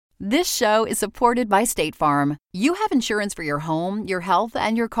This show is supported by State Farm. You have insurance for your home, your health,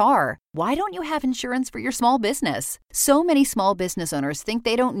 and your car. Why don't you have insurance for your small business? So many small business owners think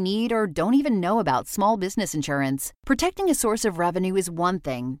they don't need or don't even know about small business insurance. Protecting a source of revenue is one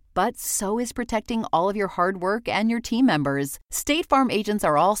thing, but so is protecting all of your hard work and your team members. State Farm agents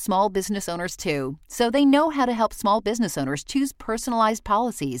are all small business owners too, so they know how to help small business owners choose personalized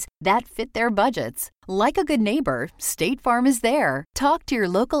policies that fit their budgets. Like a good neighbor, State Farm is there. Talk to your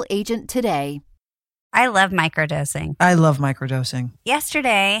local agent today. I love microdosing. I love microdosing.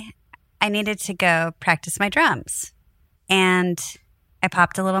 Yesterday, I needed to go practice my drums, and I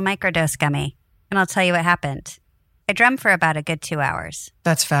popped a little microdose gummy, and I'll tell you what happened. I drummed for about a good 2 hours.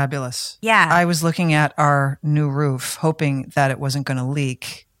 That's fabulous. Yeah. I was looking at our new roof, hoping that it wasn't going to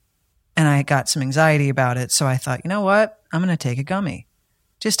leak, and I got some anxiety about it. So I thought, you know what? I'm going to take a gummy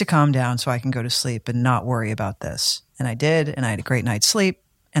just to calm down so I can go to sleep and not worry about this. And I did, and I had a great night's sleep,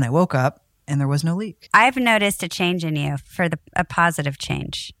 and I woke up, and there was no leak. I've noticed a change in you for a positive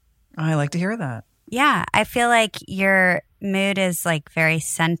change. I like to hear that. Yeah. I feel like your mood is like very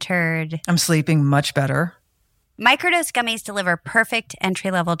centered. I'm sleeping much better. Microdose gummies deliver perfect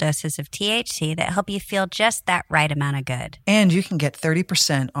entry-level doses of THC that help you feel just that right amount of good. And you can get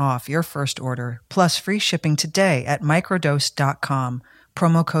 30% off your first order, plus free shipping today at microdose.com,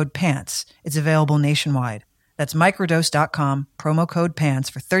 promo code PANTS. It's available nationwide. That's microdose.com, promo code PANTS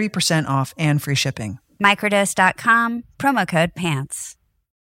for 30% off and free shipping. Microdose.com, promo code PANTS.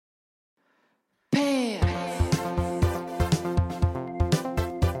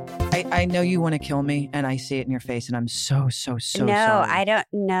 I know you want to kill me, and I see it in your face, and I'm so sorry. I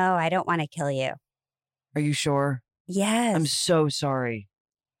don't want to kill you. Are you sure? Yes. I'm so sorry.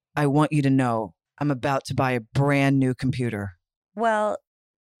 I want you to know I'm about to buy a brand new computer. Well,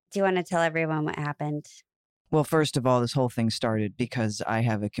 do you want to tell everyone what happened? Well, first of all, this whole thing started because I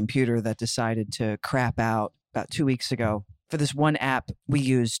have a computer that decided to crap out about 2 weeks ago for this one app we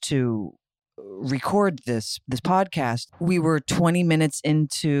use to record this podcast. We were 20 minutes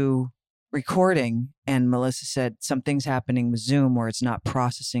into recording, and Melissa said something's happening with Zoom where it's not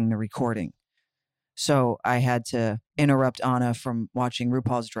processing the recording. So I had to interrupt Anna from watching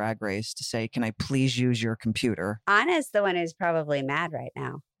RuPaul's Drag Race to say, can I please use your computer? Anna's the one who's probably mad right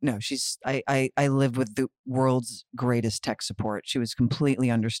now. No, I live with the world's greatest tech support. She was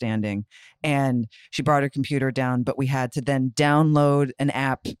completely understanding, and she brought her computer down, but we had to then download an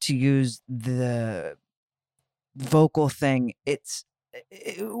app to use the vocal thing.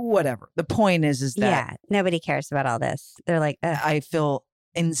 Whatever. The point is that yeah, nobody cares about all this. They're like, ugh. I feel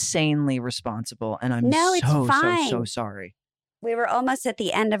insanely responsible, and I'm it's fine. so sorry. We were almost at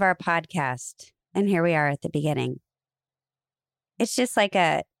the end of our podcast, and here we are at the beginning. It's just like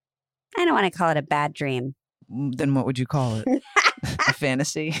I don't want to call it a bad dream. Then what would you call it? A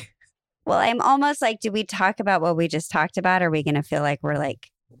fantasy? Well, I'm almost like, did we talk about what we just talked about? Or are we going to feel like we're like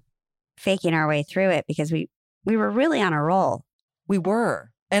faking our way through it? Because we were really on a roll. We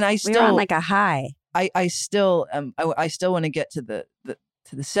were. And we were on like a high. I still want to get to the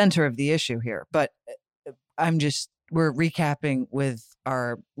center of the issue here, but we're recapping with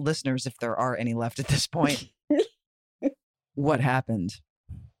our listeners, if there are any left at this point, what happened.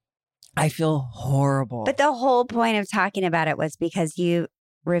 I feel horrible. But the whole point of talking about it was because you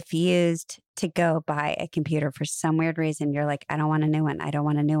refused to go buy a computer for some weird reason. You're like, I don't want a new one. I don't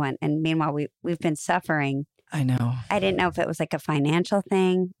want a new one. And meanwhile, we've been suffering. I know. I didn't know if it was like a financial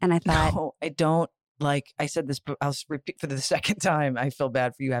thing. And I thought, no, I don't. Like I said this, but I'll repeat for the second time. I feel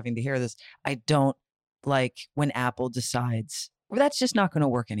bad for you having to hear this. I don't like when Apple decides, well, that's just not going to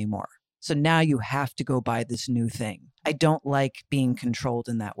work anymore. So now you have to go buy this new thing. I don't like being controlled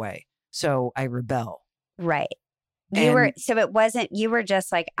in that way. So I rebel. Right. You were just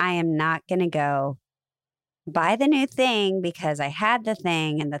like, I am not going to go buy the new thing because I had the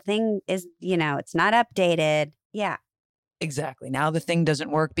thing and the thing is, it's not updated. Yeah. Exactly. Now the thing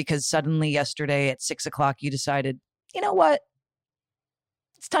doesn't work because suddenly yesterday at 6:00, you decided, you know what?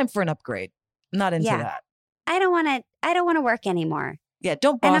 It's time for an upgrade. I'm not into that. I don't want to work anymore. Yeah.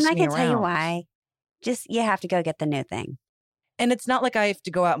 Don't boss me around. And I'm not going to tell you why. Just, you have to go get the new thing. And it's not like I have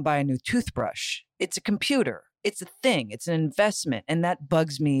to go out and buy a new toothbrush. It's a computer. It's a thing. It's an investment. And that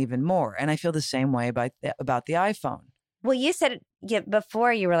bugs me even more. And I feel the same way about the iPhone. Well, you said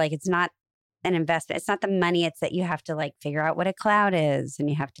before, you were like, it's not an investment. It's not the money. It's that you have to like figure out what a cloud is. And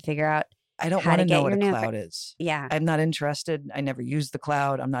you have to figure out I don't want to know what a cloud is. Yeah. I'm not interested. I never used the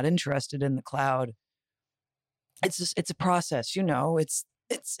cloud. I'm not interested in the cloud. It's a process, It's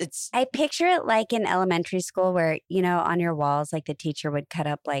I picture it like in elementary school where, on your walls, like the teacher would cut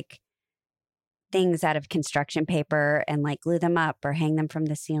up like things out of construction paper and like glue them up or hang them from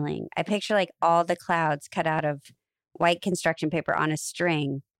the ceiling. I picture like all the clouds cut out of white construction paper on a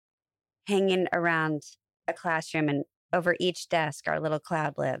string hanging around a classroom, and over each desk our little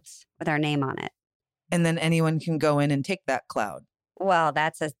cloud lives with our name on it. And then anyone can go in and take that cloud. Well,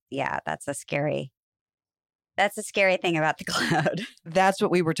 that's a scary thing about the cloud. That's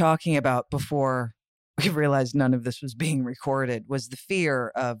what we were talking about before we realized none of this was being recorded, was the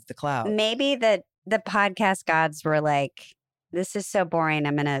fear of the cloud. Maybe the podcast gods were like, this is so boring,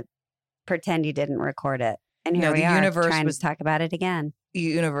 I'm going to pretend you didn't record it. And here we are trying to talk about it again. The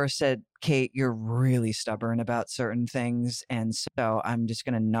universe said, Kate, you're really stubborn about certain things. And so I'm just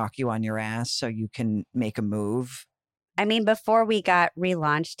going to knock you on your ass so you can make a move. I mean, before we got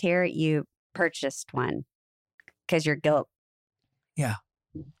relaunched here, you purchased one because your guilt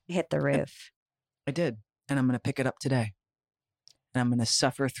hit the roof. I did. And I'm going to pick it up today. And I'm going to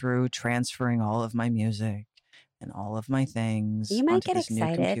suffer through transferring all of my music and all of my things you might onto get this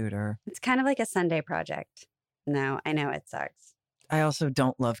excited. new computer. It's kind of like a Sunday project. No, I know it sucks. I also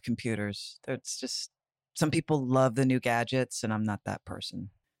don't love computers. It's just, some people love the new gadgets, and I'm not that person.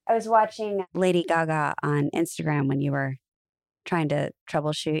 I was watching Lady Gaga on Instagram when you were trying to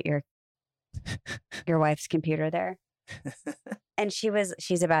troubleshoot your wife's computer there. And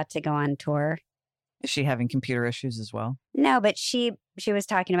she's about to go on tour. Is she having computer issues as well? No, but she was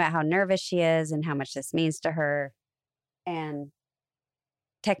talking about how nervous she is and how much this means to her. And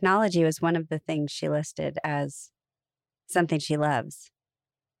technology was one of the things she listed as something she loves.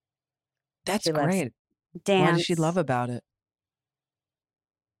 That's great. Dance. What does she love about it?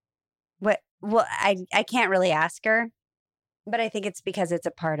 Well, I can't really ask her, but I think it's because it's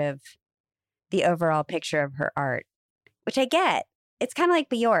a part of the overall picture of her art, which I get. It's kind of like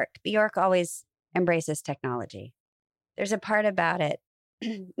Bjork. Bjork always embraces technology. There's a part about it,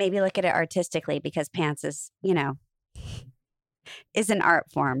 maybe look at it artistically, because pants is, is an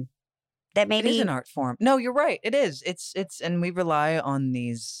art form. That maybe it is an art form. No, you're right. It is. It's, and we rely on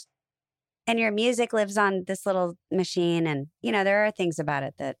these. And your music lives on this little machine. And, there are things about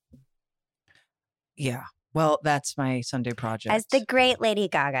it that. Yeah. Well, that's my Sunday project. As the great Lady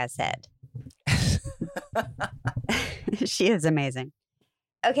Gaga said. She is amazing.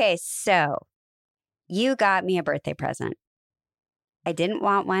 Okay. So you got me a birthday present. I didn't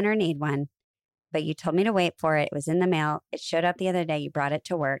want one or need one, but you told me to wait for it. It was in the mail. It showed up the other day. You brought it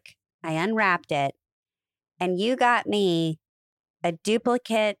to work. I unwrapped it, and you got me a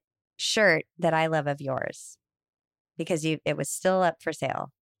duplicate shirt that I love of yours because it was still up for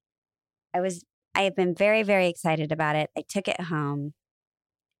sale. I have been very, very excited about it. I took it home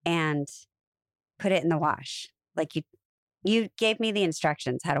and put it in the wash. Like you gave me the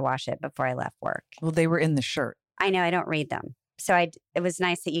instructions how to wash it before I left work. Well, they were in the shirt. I know, I don't read them. So it was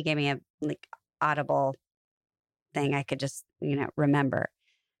nice that you gave me a audible thing I could just, remember.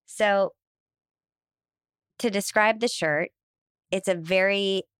 So to describe the shirt, it's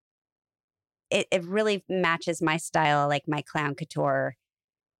it really matches my style, like my clown couture,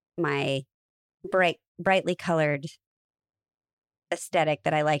 my brightly colored aesthetic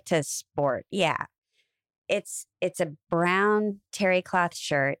that I like to sport. Yeah. It's a brown terry cloth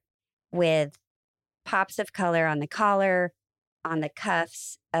shirt with pops of color on the collar, on the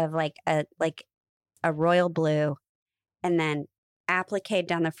cuffs of like a royal blue, and then appliqued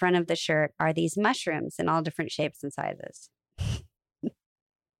down the front of the shirt are these mushrooms in all different shapes and sizes.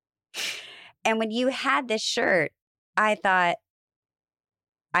 And when you had this shirt, I thought,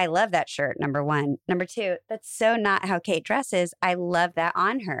 I love that shirt, number one. Number two, that's so not how Kate dresses. I love that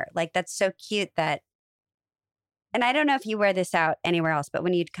on her. Like, that's so cute that, and I don't know if you wear this out anywhere else, but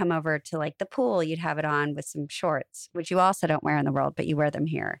when you'd come over to like the pool, you'd have it on with some shorts, which you also don't wear in the world, but you wear them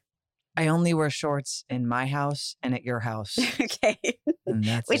here. I only wear shorts in my house and at your house. Okay. And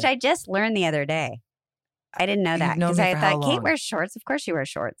that's which it. I just learned the other day. I didn't know that because I thought Kate wears shorts. Of course you wear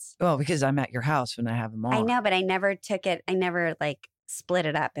shorts. Well, because I'm at your house when I have them on. I know, but I never took it. I never like split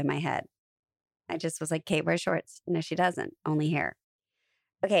it up in my head. I just was like, Kate wears shorts. No, she doesn't. Only here.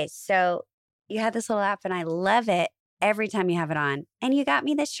 Okay. So you had this little outfit and I love it every time you have it on. And you got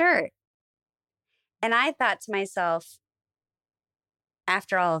me this shirt. And I thought to myself,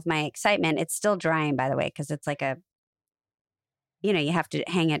 after all of my excitement, it's still drying, by the way, because it's like you have to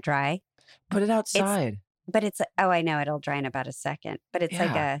hang it dry. Put it outside. But it's, I know it'll dry in about a second, but it's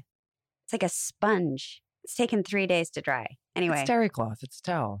like a sponge. It's taken 3 days to dry. Anyway. It's terry cloth. It's a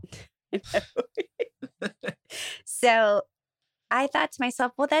towel. So I thought to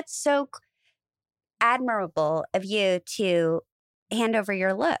myself, well, that's so admirable of you to hand over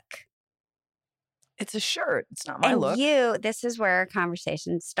your look. It's a shirt. It's not my look. This is where our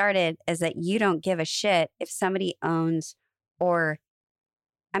conversation started, is that you don't give a shit if somebody owns, or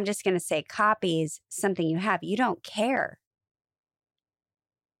I'm just going to say copies something you have. You don't care.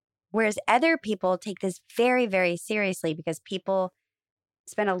 Whereas other people take this very, very seriously, because people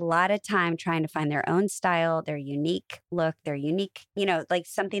spend a lot of time trying to find their own style, their unique look, their unique, like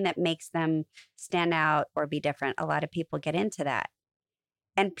something that makes them stand out or be different. A lot of people get into that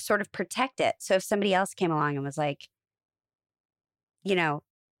and sort of protect it. So if somebody else came along and was like,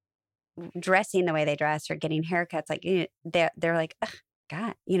 dressing the way they dress or getting haircuts, like they're like, ugh,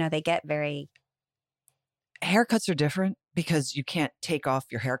 God, they get very. Haircuts are different because you can't take off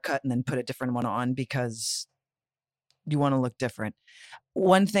your haircut and then put a different one on because you want to look different.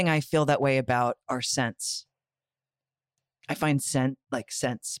 One thing I feel that way about are scents. I find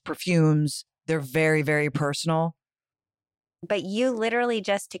scents, perfumes, they're very, very personal. But you literally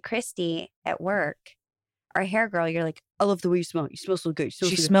just to Christy at work, our hair girl, you're like, I love the way you smell. You smell so good.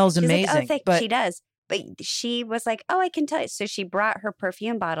 She smells amazing. Like, oh, thank. She does. But she was like, oh, I can tell you. So she brought her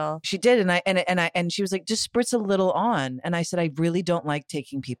perfume bottle. She did. And she was like, just spritz a little on. And I said, I really don't like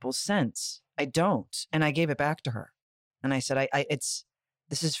taking people's scents. I don't. And I gave it back to her. And I said,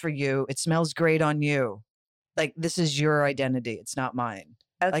 this is for you. It smells great on you. Like, this is your identity. It's not mine.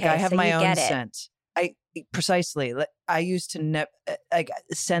 Okay, like, I have my own scent. Precisely. I used to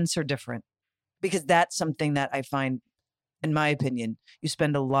scents are different, because that's something that I find, in my opinion, you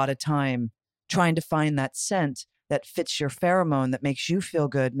spend a lot of time trying to find that scent that fits your pheromone, that makes you feel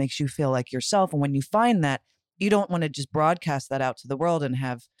good, makes you feel like yourself. And when you find that, you don't want to just broadcast that out to the world and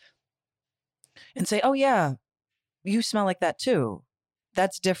say, oh yeah, you smell like that too.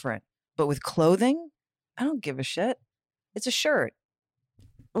 That's different. But with clothing, I don't give a shit. It's a shirt.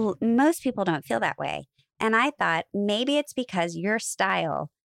 Well, most people don't feel that way. And I thought maybe it's because your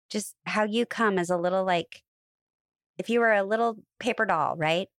style, just how you come, is a little like, if you were a little paper doll,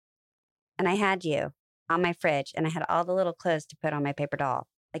 right? And I had you on my fridge and I had all the little clothes to put on my paper doll.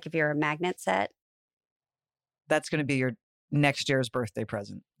 Like if you're a magnet set. That's going to be your next year's birthday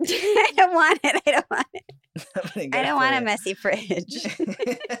present. I don't want it. I don't want a messy fridge.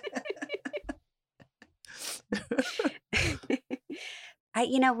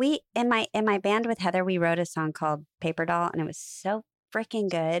 We in my band with Heather, we wrote a song called Paper Doll, and it was so freaking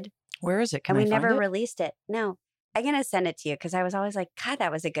good. Where is it? And we never released it. No, I'm gonna send it to you because I was always like, God,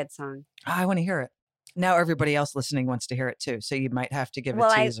 that was a good song. Oh, I want to hear it. Now everybody else listening wants to hear it too, so you might have to give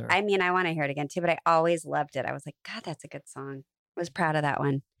a teaser. I want to hear it again too, but I always loved it. I was like, God, that's a good song. I was proud of that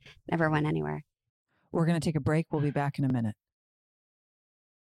one. Never went anywhere. We're gonna take a break. We'll be back in a minute.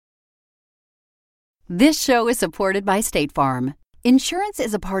 This show is supported by State Farm. Insurance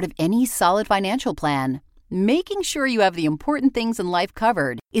is a part of any solid financial plan. Making sure you have the important things in life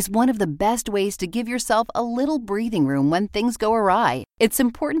covered is one of the best ways to give yourself a little breathing room when things go awry. It's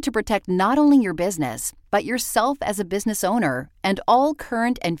important to protect not only your business, but yourself as a business owner and all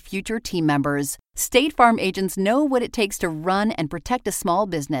current and future team members. State Farm agents know what it takes to run and protect a small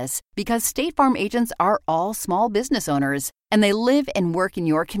business because State Farm agents are all small business owners and they live and work in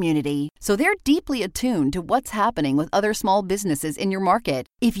your community. So they're deeply attuned to what's happening with other small businesses in your market.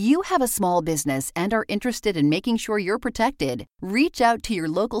 If you have a small business and are interested in making sure you're protected, reach out to your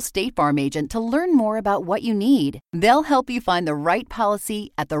local State Farm agent to learn more about what you need. They'll help you find the right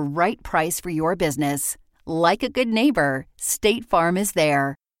policy at the right price for your business. Like a good neighbor, State Farm is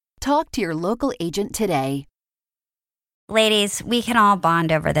there. Talk to your local agent today. Ladies, we can all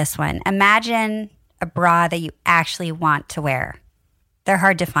bond over this one. Imagine a bra that you actually want to wear. They're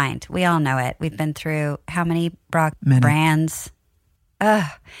hard to find. We all know it. We've been through how many bra brands?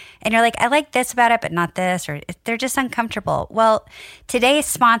 Ugh. And you're like, I like this about it, but not this, or they're just uncomfortable. Well, today's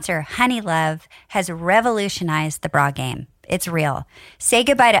sponsor, Honeylove, has revolutionized the bra game. It's real. Say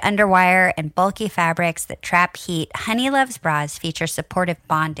goodbye to underwire and bulky fabrics that trap heat. Honeylove's bras feature supportive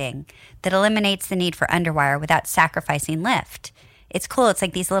bonding that eliminates the need for underwire without sacrificing lift. It's cool. It's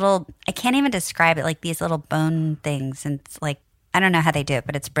like these little, I can't even describe it, like these little bone things. And it's like, I don't know how they do it,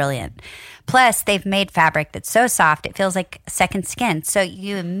 but it's brilliant. Plus, they've made fabric that's so soft, it feels like second skin. So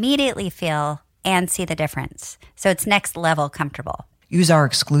you immediately feel and see the difference. So it's next level comfortable. Use our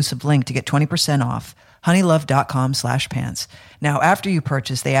exclusive link to get 20% off. Honeylove.com/pants. Now, after you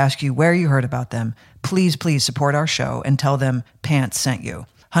purchase, they ask you where you heard about them. Please support our show and tell them Pants sent you.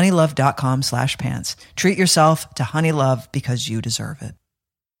 Honeylove.com/pants. Treat yourself to Honeylove because you deserve it.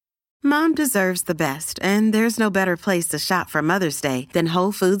 Mom deserves the best, and there's no better place to shop for Mother's Day than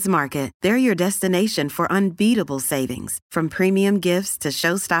Whole Foods Market. They're your destination for unbeatable savings, from premium gifts to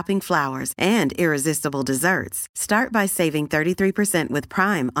show-stopping flowers and irresistible desserts. Start by saving 33% with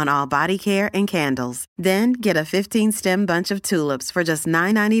Prime on all body care and candles. Then get a 15-stem bunch of tulips for just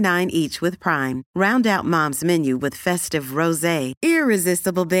 $9.99 each with Prime. Round out Mom's menu with festive rosé,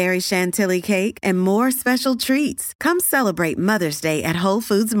 irresistible berry chantilly cake, and more special treats. Come celebrate Mother's Day at Whole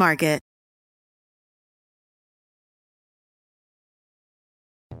Foods Market.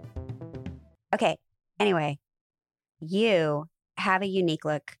 Okay. Anyway, you have a unique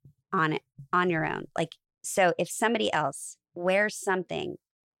look on it on your own. Like, so if somebody else wears something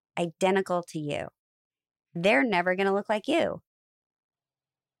identical to you, they're never going to look like you.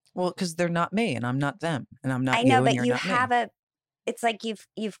 Well, because they're not me and I'm not them and I'm not I know, you, but and you're you not have me. it's like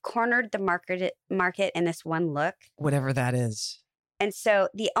you've cornered the market in this one look. Whatever that is. And so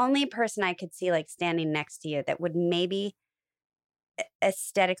the only person I could see like standing next to you that would maybe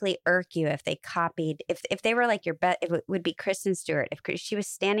aesthetically irk you if they copied, if they were like your bet, it would be Kristen Stewart. If she was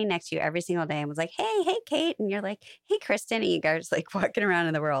standing next to you every single day and was like, hey Kate, and you're like, hey Kristen, and you guys like walking around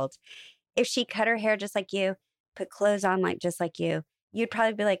in the world. If she cut her hair just like you, put clothes on like just like you, you'd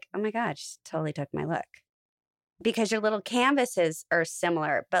probably be like, oh my God, she totally took my look. Because your little canvases are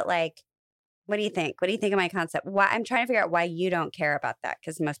similar, but like, what do you think? What do you think of my concept? Why I'm trying to figure out why you don't care about that,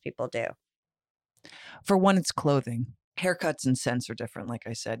 because most people do. For one, it's clothing. Haircuts and scents are different. Like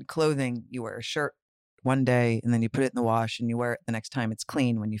I said, clothing, you wear a shirt one day and then you put it in the wash and you wear it the next time it's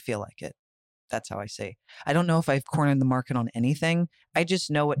clean when you feel like it. That's how I say. I don't know if I've cornered the market on anything. I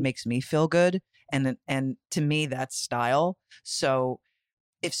just know what makes me feel good. And to me, that's style. So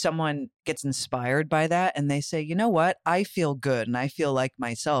if someone gets inspired by that and they say, you know what, I feel good and I feel like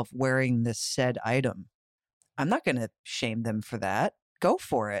myself wearing this said item, I'm not going to shame them for that. Go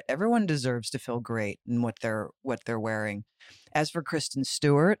for it. Everyone deserves to feel great in what they're wearing. As for Kristen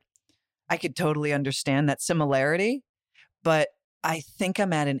Stewart, I could totally understand that similarity, but I think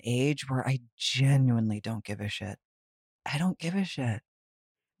I'm at an age where I genuinely don't give a shit. I don't give a shit.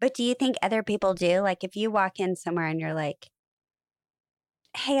 But do you think other people do? Like if you walk in somewhere and you're like,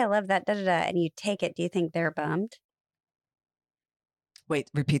 hey, I love that, da da da, and you take it, do you think they're bummed? Wait,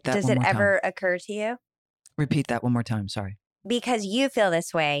 repeat that Does one it more time. ever occur to you? Repeat that one more time. Sorry. Because you feel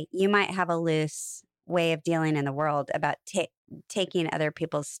this way, you might have a loose way of dealing in the world about taking other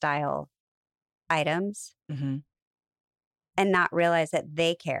people's style items and not realize that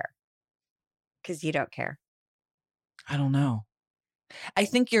they care because you don't care. I don't know. I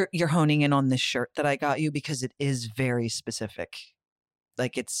think you're honing in on this shirt that I got you because it is very specific.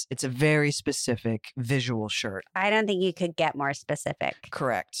 Like it's a very specific visual shirt. I don't think you could get more specific.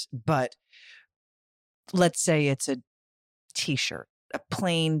 Correct. But let's say it's a t-shirt, a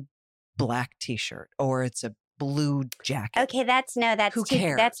plain black t-shirt, or it's a blue jacket. Okay, that's Who too,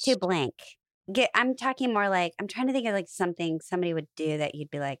 cares? that's too blank. I'm talking more like, I'm trying to think of like something somebody would do that you'd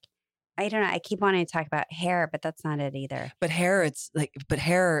be like, I don't know. I keep wanting to talk about hair, but that's not it either. But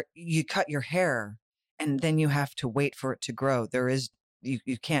hair, you cut your hair and then you have to wait for it to grow.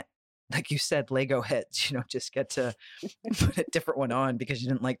 You can't, like you said, Lego heads, just get to put a different one on because you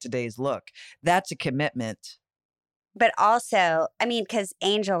didn't like today's look. That's a commitment. But also, I mean, because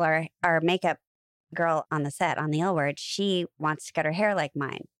Angel, our makeup girl on the set, on the L Word, she wants to cut her hair like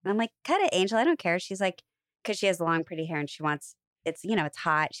mine. And I'm like, cut it, Angel. I don't care. She's like, because she has long, pretty hair and she wants, it's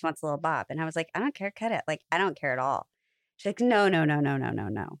hot. She wants a little bob. And I was like, I don't care. Cut it. Like, I don't care at all. She's like, no.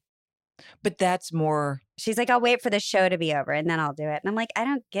 But that's more. She's like, I'll wait for the show to be over and then I'll do it. And I'm like, I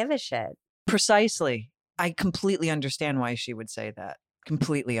don't give a shit. Precisely. I completely understand why she would say that.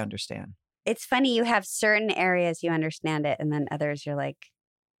 Completely understand. It's funny. You have certain areas you understand it and then others you're like,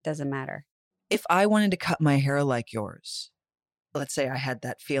 doesn't matter. If I wanted to cut my hair like yours, let's say I had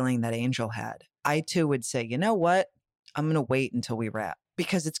that feeling that Angel had, I too would say, you know what? I'm going to wait until we wrap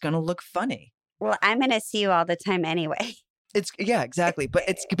because it's going to look funny. Well, I'm going to see you all the time anyway. Yeah, exactly. But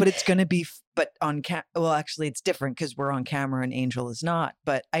it's going to be, well, actually it's different because we're on camera and Angel is not,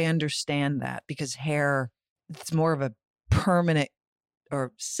 but I understand that because hair, it's more of a permanent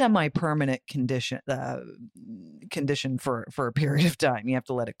or semi-permanent condition for a period of time. You have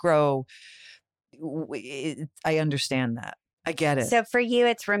to let it grow. I understand that. I get it. So for you,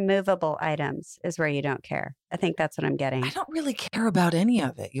 it's removable items is where you don't care. I think that's what I'm getting. I don't really care about any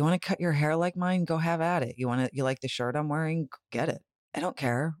of it. You want to cut your hair like mine? Go have at it. You like the shirt I'm wearing? Get it. I don't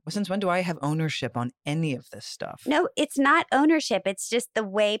care. Since when do I have ownership on any of this stuff? No, it's not ownership. It's just the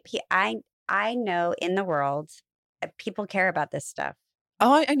way I know in the world, people care about this stuff.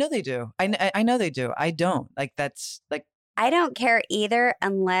 Oh, I know they do. I know they do. I don't. Like that's like I don't care either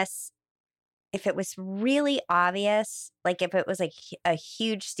unless if it was really obvious, like if it was like a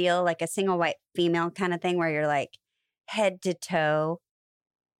huge steal, like a single white female kind of thing where you're like head to toe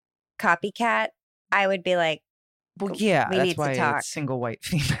copycat, I would be like, well, yeah, we that's need why to talk. It's single white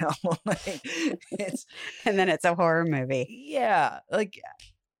female. Like, and then it's a horror movie. Yeah. Like,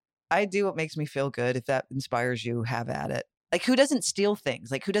 I do what makes me feel good. If that inspires you, have at it. Like, who doesn't steal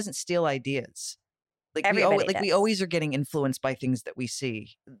things? Like, who doesn't steal ideas? Like, we always are getting influenced by things that we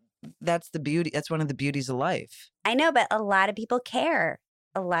see. That's the beauty. That's one of the beauties of life. I know, but a lot of people care.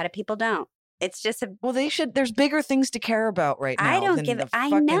 A lot of people don't. It's just well, they should. There's bigger things to care about right now. I don't give. I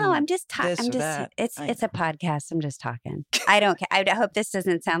know. I'm just talking. It's a podcast. I'm just talking. I don't care. I hope this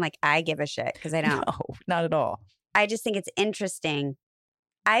doesn't sound like I give a shit because I don't. No, not at all. I just think it's interesting.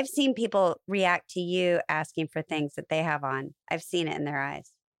 I've seen people react to you asking for things that they have on. I've seen it in their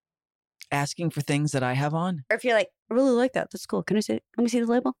eyes. Asking for things that I have on? Or if you're like, I really like that. That's cool. Can I see it? Let me see the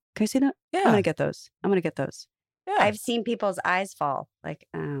label. Can I see that? Yeah. I'm going to get those. Yeah. I've seen people's eyes fall. Like,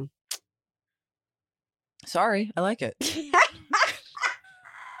 oh. Sorry. I like it.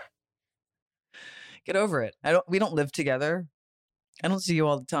 Get over it. We don't live together. I don't see you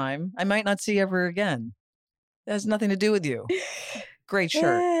all the time. I might not see you ever again. It has nothing to do with you. Great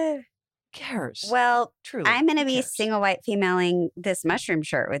shirt. Who cares? Well, truly, I'm going to be single white femaling this mushroom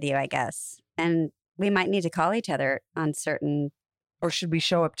shirt with you, I guess. And we might need to call each other on certain. Or should we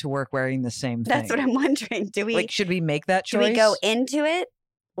show up to work wearing the same thing? That's what I'm wondering. Do we? Like, should we make that choice? Do we go into it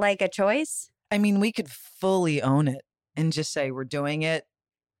like a choice? I mean, we could fully own it and just say we're doing it.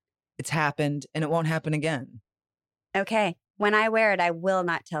 It's happened and it won't happen again. Okay. When I wear it, I will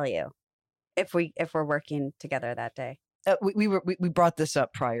not tell you if we're working together that day. We brought this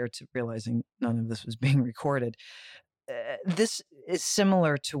up prior to realizing none of this was being recorded. This is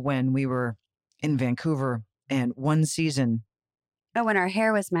similar to when we were in Vancouver and one season. Oh, when our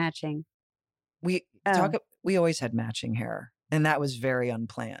hair was matching. We always had matching hair, and that was very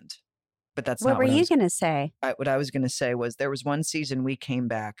unplanned. But that's what not were you going to say? What I was going to say was there was one season we came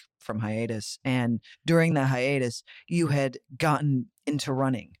back from hiatus, and during the hiatus, you had gotten into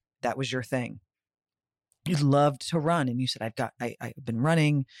running. That was your thing. You loved to run, and you said, I've been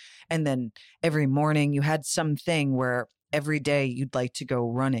running. And then every morning you had something where every day you'd like to go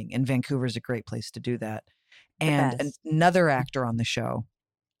running, and Vancouver is a great place to do that. And another actor on the show,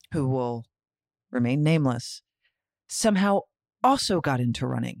 who will remain nameless, somehow also got into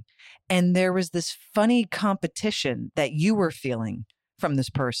running. And there was this funny competition that you were feeling from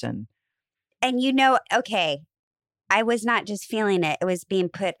this person. And okay, I was not just feeling it. It was being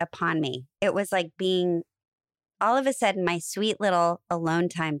put upon me. It was like being all of a sudden my sweet little alone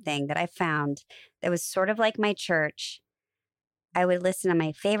time thing that I found that was sort of like my church. I would listen to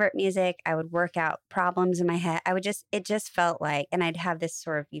my favorite music. I would work out problems in my head. It just felt like, and I'd have this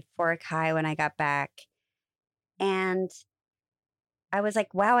sort of euphoric high when I got back. And I was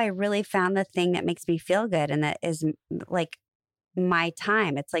like, wow, I really found the thing that makes me feel good. And that is like my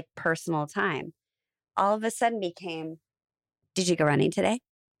time. It's like personal time. All of a sudden became, did you go running today?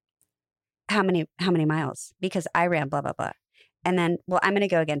 How many miles? Because I ran blah, blah, blah. And then, well, I'm going to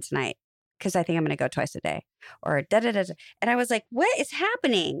go again tonight because I think I'm going to go twice a day or da, da, da, da. And I was like, what is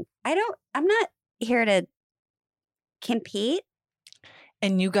happening? I'm not here to compete.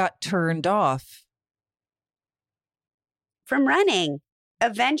 And you got turned off from running.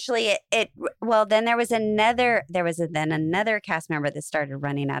 Eventually then there was another cast member that started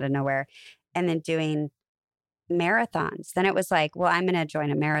running out of nowhere and then doing marathons. Then it was like, well, I'm going to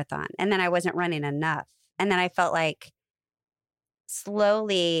join a marathon. And then I wasn't running enough. And then I felt like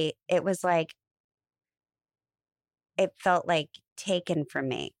slowly it felt like taken from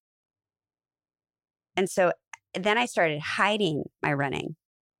me. And so then I started hiding my running.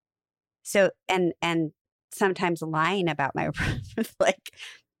 So, and sometimes lying about my run, like,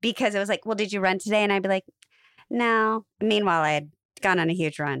 because it was like, well, did you run today? And I'd be like, no. Meanwhile, I had gone on a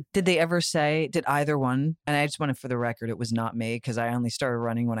huge run. Did either one, and I just wanted for the record, it was not me because I only started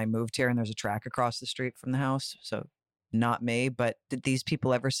running when I moved here and there's a track across the street from the house. So not me, but did these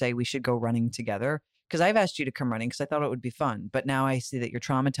people ever say we should go running together? Because I've asked you to come running because I thought it would be fun. But now I see that you're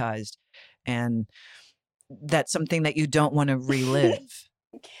traumatized and that's something that you don't want to relive.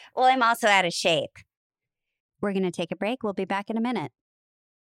 Well, I'm also out of shape. We're going to take a break. We'll be back in a minute.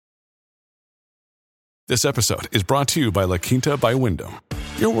 This episode is brought to you by La Quinta by Wyndham.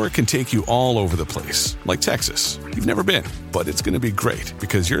 Your work can take you all over the place, like Texas. You've never been, but it's going to be great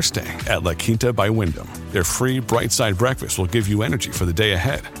because you're staying at La Quinta by Wyndham. Their free Bright Side breakfast will give you energy for the day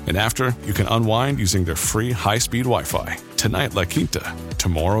ahead. And after, you can unwind using their free high-speed Wi-Fi. Tonight, La Quinta.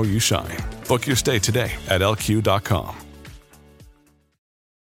 Tomorrow, you shine. Book your stay today at LQ.com.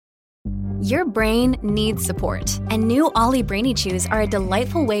 Your brain needs support, and new Ollie Brainy Chews are a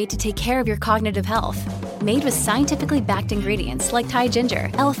delightful way to take care of your cognitive health. Made with scientifically backed ingredients like Thai ginger,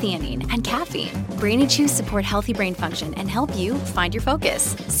 L-theanine, and caffeine, Brainy Chews support healthy brain function and help you find your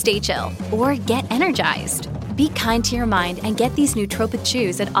focus, stay chill, or get energized. Be kind to your mind and get these nootropic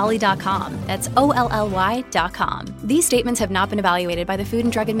chews at ollie.com. That's OLLY.com. These statements have not been evaluated by the Food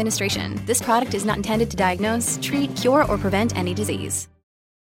and Drug Administration. This product is not intended to diagnose, treat, cure, or prevent any disease.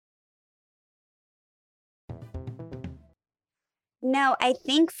 No, I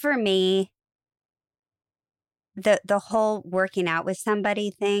think for me, the whole working out with somebody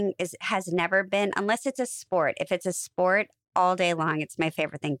thing has never been, unless it's a sport. If it's a sport all day long, it's my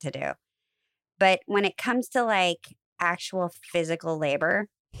favorite thing to do. But when it comes to like actual physical labor,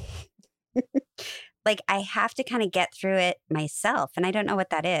 like I have to kind of get through it myself. And I don't know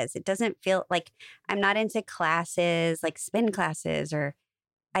what that is. It doesn't feel like I'm not into classes, like spin classes, or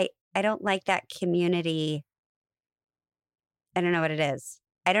I don't like that community. I don't know what it is.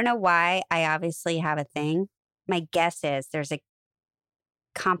 I don't know why. I obviously have a thing. My guess is there's a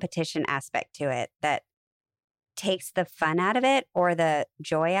competition aspect to it that takes the fun out of it or the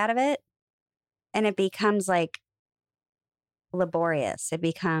joy out of it. And it becomes like laborious. It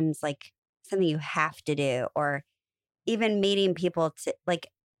becomes like something you have to do, or even meeting people to like,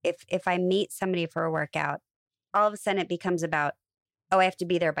 if I meet somebody for a workout, all of a sudden it becomes about, oh, I have to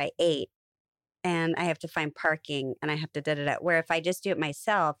be there by 8. And I have to find parking and I have to da-da-da. Where if I just do it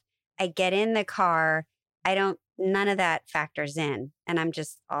myself, I get in the car, none of that factors in. And I'm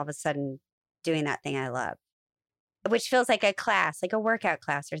just all of a sudden doing that thing I love, which feels like a class, like a workout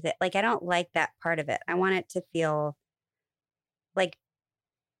class, or that, like, I don't like that part of it. I want it to feel like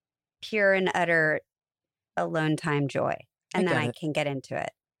pure and utter alone time joy. And then I can get into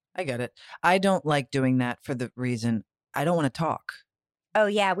it. I get it. I don't like doing that for the reason I don't want to talk. Oh,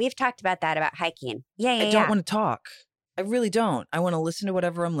 yeah. We've talked about that, about hiking. Yeah. I don't want to talk. I really don't. I want to listen to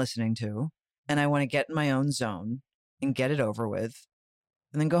whatever I'm listening to, and I want to get in my own zone and get it over with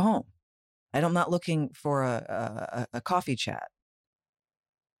and then go home. I'm not looking for a coffee chat.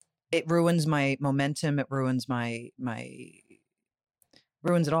 It ruins my momentum. It ruins ruins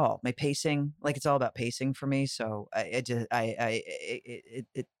it all. My pacing, like it's all about pacing for me. So it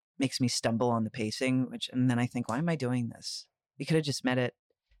makes me stumble on the pacing, and then I think, why am I doing this? We could have just met at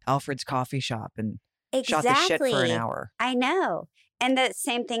Alfred's coffee shop and shot the shit for an hour. I know. And the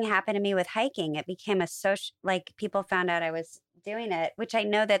same thing happened to me with hiking. It became a social, like people found out I was doing it, which I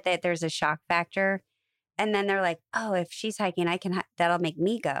know that there's a shock factor. And then they're like, oh, if she's hiking, that'll make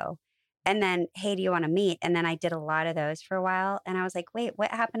me go. And then, hey, do you want to meet? And then I did a lot of those for a while. And I was like, wait, what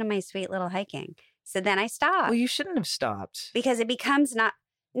happened to my sweet little hiking? So then I stopped. Well, you shouldn't have stopped. Because it becomes not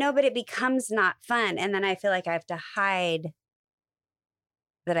fun. And then I feel like I have to hide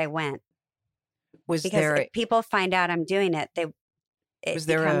that I went. If people find out I'm doing it, was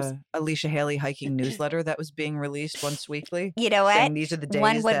there a Alicia Haley hiking newsletter that was being released once weekly? You know what? Saying these are the days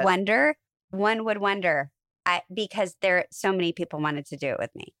one would wonder. Because so many people wanted to do it with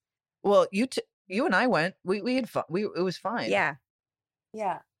me. Well, you and I went. We had fun. It was fine. Yeah,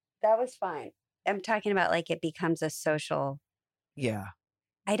 that was fine. I'm talking about like it becomes a social. Yeah.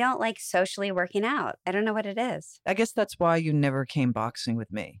 I don't like socially working out. I don't know what it is. I guess that's why you never came boxing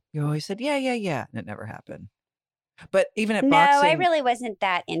with me. You always said, yeah. And it never happened. But even at boxing. No, I really wasn't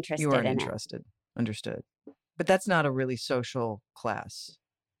that interested in it. You weren't interested. Understood. But that's not a really social class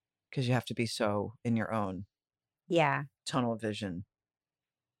because you have to be so in your own tunnel vision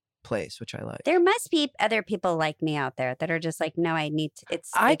place, which I like. There must be other people like me out there that are just like, no, I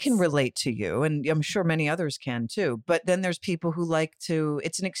can relate to you, and I'm sure many others can too. But then there's people who like to,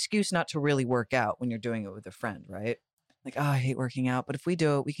 it's an excuse not to really work out when you're doing it with a friend, right? Like, oh, I hate working out, but if we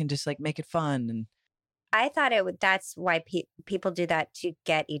do it, we can just like make it fun. And I thought that's why people do that, to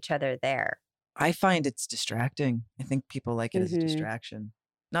get each other there. I find it's distracting. I think people like it as a distraction.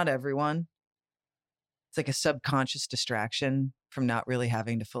 Not everyone. It's like a subconscious distraction from not really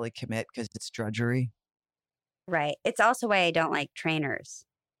having to fully commit because it's drudgery. Right. It's also why I don't like trainers.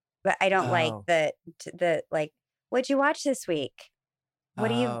 But I don't like the like, what'd you watch this week? What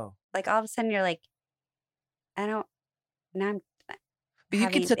do you, like all of a sudden you're like, I don't, now I'm. But you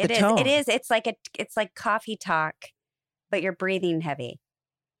can set the tone. It's like coffee talk, but you're breathing heavy.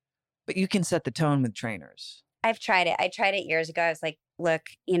 But you can set the tone with trainers. I've tried it. I tried it years ago. I was like, look,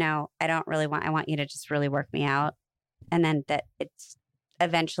 I want you to just really work me out. And then that it's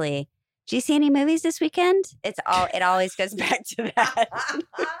eventually, do you see any movies this weekend? It always goes back to that.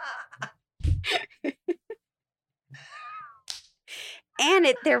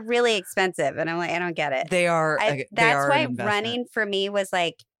 And they're really expensive. And I'm like, I don't get it. They are. That's why running for me was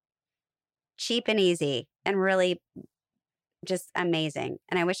like, cheap and easy and really just amazing.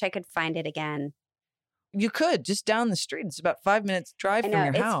 And I wish I could find it again. You could just down the street. It's about 5 minutes drive from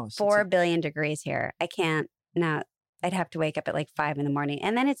your house. It's 4 billion degrees here. I can't. No, I'd have to wake up at like 5 in the morning.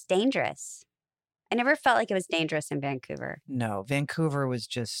 And then it's dangerous. I never felt like it was dangerous in Vancouver. No, Vancouver was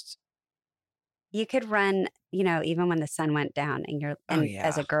just. You could run, even when the sun went down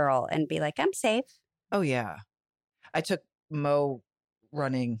as a girl and be like, I'm safe. Oh, yeah. I took Mo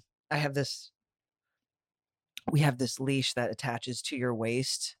running. We have this leash that attaches to your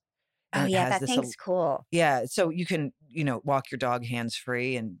waist. Oh, yeah, that thing's cool. Yeah, so you can, walk your dog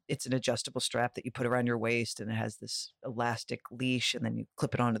hands-free, and it's an adjustable strap that you put around your waist, and it has this elastic leash, and then you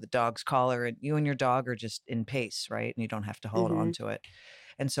clip it onto the dog's collar, and you and your dog are just in pace, right? And you don't have to hold on to it.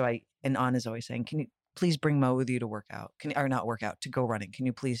 And so Anna's always saying, can you please bring Mo with you to work out? To go running. Can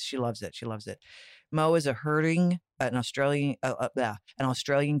you please? She loves it. She loves it. Mo is an Australian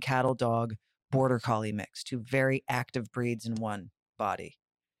cattle dog, border collie mix, 2 very active breeds in one body.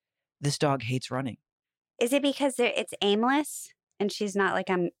 This dog hates running. Is it because it's aimless and she's not like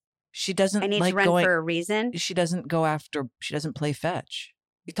She doesn't. I need like to run going, for a reason. She doesn't go after. She doesn't play fetch.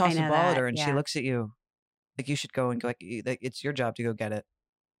 You toss a ball at her and she looks at you like you should go and go. Like it's your job to go get it.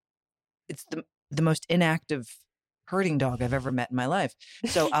 It's the most inactive herding dog I've ever met in my life.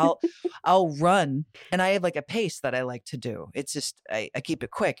 So I'll run, and I have like a pace that I like to do. It's just I keep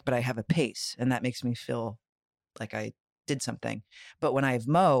it quick, but I have a pace, and that makes me feel like I did something. But when I have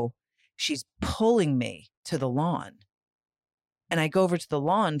Mo, she's pulling me to the lawn. And I go over to the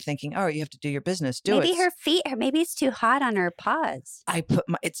lawn thinking, all right, you have to do your business. Maybe her feet, maybe it's too hot on her paws.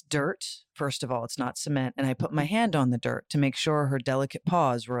 It's dirt, first of all. It's not cement. And I put my hand on the dirt to make sure her delicate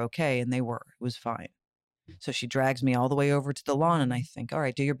paws were okay. And they were. It was fine. So she drags me all the way over to the lawn. And I think, all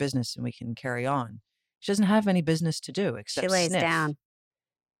right, do your business and we can carry on. She doesn't have any business to do except sniff. She lays down.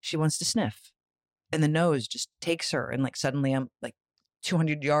 She wants to sniff. And the nose just takes her. And like suddenly I'm like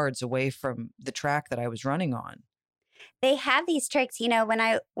 200 yards away from the track that I was running on. They have these tricks. When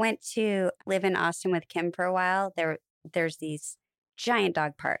I went to live in Austin with Kim for a while, there's these giant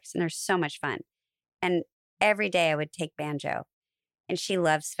dog parks, and they're so much fun. And every day I would take Banjo, and she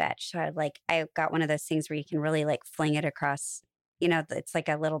loves fetch. So I got one of those things where you can really like fling it across, it's like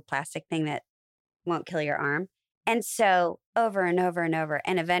a little plastic thing that won't kill your arm. And so over and over and over.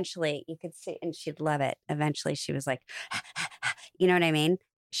 And eventually you could see, and she'd love it. Eventually she was like, you know what I mean?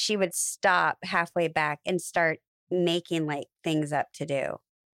 She would stop halfway back and start making like things up to do.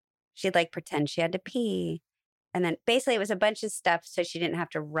 She'd like pretend she had to pee. And then basically it was a bunch of stuff so she didn't have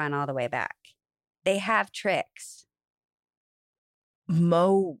to run all the way back. They have tricks.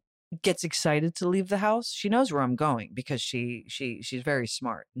 Mo gets excited to leave the house. She knows where I'm going because she's very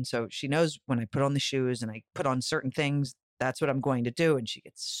smart. And so she knows when I put on the shoes and I put on certain things, that's what I'm going to do. And she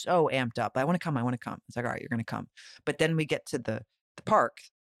gets so amped up. I want to come. It's like, all right, you're going to come. But then we get to the park,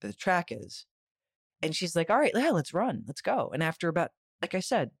 the track is. And she's like, all right, yeah, let's run. Let's go. And after about, like I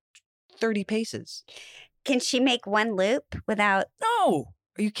said, 30 paces. Can she make one loop without? No.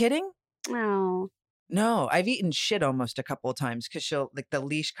 Are you kidding? Oh. No. I've eaten shit almost a couple of times because she'll, like the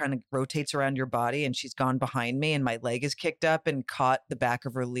leash kind of rotates around your body and she's gone behind me and my leg is kicked up and caught the back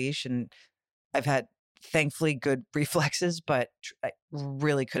of her leash. And I've had, thankfully, good reflexes, but I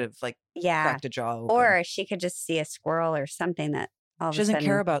really could have cracked a jaw open. Or she could just see a squirrel or something that all of a sudden. She doesn't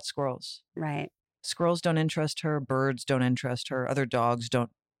care about squirrels. Right. Squirrels don't interest her. Birds don't interest her. Other dogs don't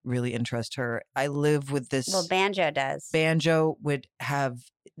really interest her. I live with this. Well, Banjo does. Banjo would have,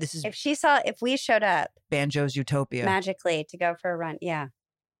 if we showed up. Banjo's utopia. Magically to go for a run. Yeah.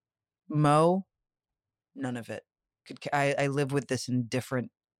 Mo, none of it. I live with this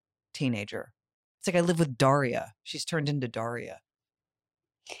indifferent teenager. It's like I live with Daria. She's turned into Daria.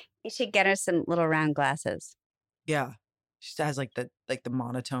 You should get her some little round glasses. Yeah. She has like the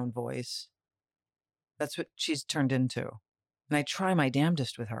monotone voice. That's what she's turned into. And I try my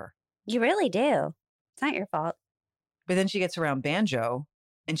damnedest with her. You really do. It's not your fault. But then she gets around Banjo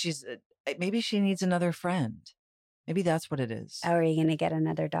and she's, maybe she needs another friend. Maybe that's what it is. Oh, are you going to get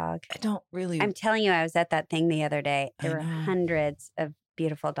another dog? I don't really. I'm telling you, I was at that thing the other day. There were hundreds of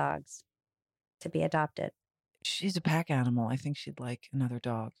beautiful dogs to be adopted. She's a pack animal. I think she'd like another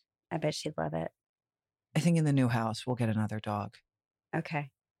dog. I bet she'd love it. I think in the new house, we'll get another dog.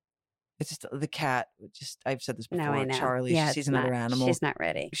 Okay. It's just the cat. I've said this before. No, I know. Charlie, she sees another animal. She's not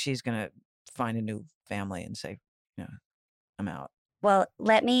ready. She's going to find a new family and say, I'm out. Well,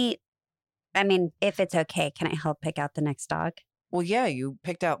 if it's okay, can I help pick out the next dog? Well, yeah, you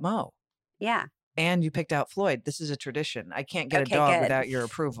picked out Mo. Yeah. And you picked out Floyd. This is a tradition. I can't get a dog without your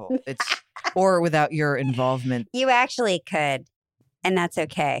approval. Or without your involvement. You actually could. And that's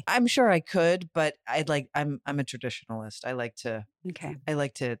okay. I'm sure I could, but I'm a traditionalist. Okay.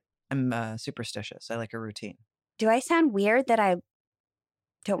 I'm superstitious. I like a routine. Do I sound weird that I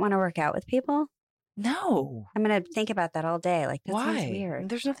don't want to work out with people? No. I'm going to think about that all day. Like, that sounds Why? weird.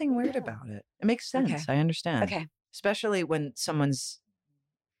 There's nothing weird about it. It makes sense. Okay. I understand. Okay. Especially when someone's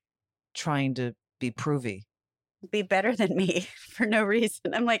trying to be provy. Be better than me for no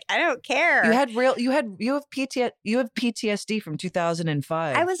reason. I'm like, I don't care. You have PTSD from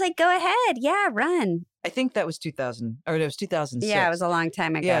 2005. I was like, go ahead. Yeah, run. I think that was 2000, or it was 2006. Yeah, it was a long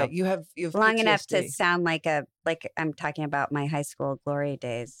time ago. Yeah, you have long PTSD. enough to sound like I'm talking about my high school glory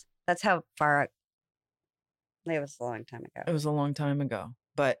days. That's how far it was a long time ago. It was a long time ago.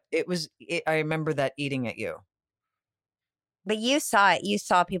 But I remember that eating at you. But you saw it. You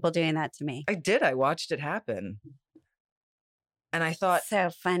saw people doing that to me. I did. I watched it happen. And I thought... So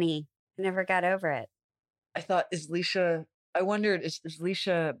funny. I never got over it. I thought, is Leisha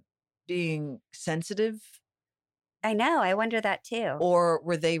being sensitive? I know. I wonder that too. Or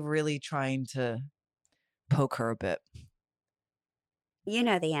were they really trying to poke her a bit? You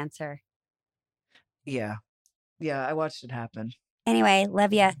know the answer. Yeah. Yeah, I watched it happen. Anyway,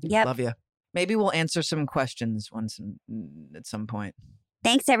 love ya. Yep. Love ya. Maybe we'll answer some questions at some point.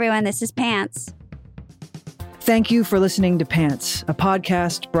 Thanks, everyone. This is Pants. Thank you for listening to Pants, a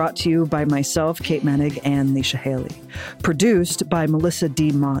podcast brought to you by myself, Kate Menig, and Leisha Haley. Produced by Melissa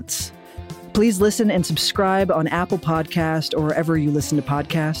D. Montz. Please listen and subscribe on Apple Podcast or wherever you listen to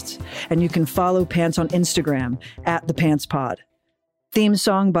podcasts. And you can follow Pants on Instagram @ThePantsPod. Theme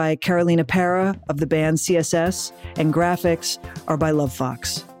song by Carolina Parra of the band CSS, and graphics are by Love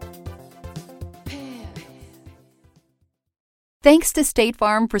Fox. Thanks to State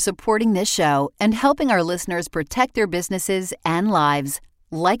Farm for supporting this show and helping our listeners protect their businesses and lives.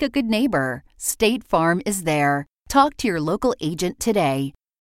 Like a good neighbor, State Farm is there. Talk to your local agent today.